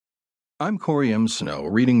I'm Corey M. Snow,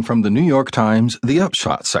 reading from the New York Times, The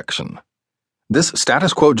Upshot section. This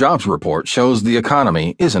status quo jobs report shows the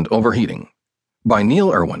economy isn't overheating. By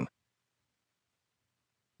Neil Irwin.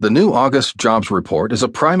 The new August jobs report is a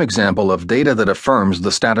prime example of data that affirms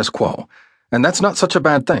the status quo, and that's not such a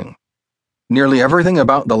bad thing. Nearly everything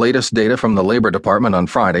about the latest data from the Labor Department on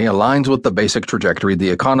Friday aligns with the basic trajectory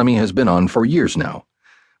the economy has been on for years now.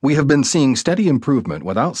 We have been seeing steady improvement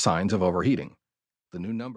without signs of overheating. The new number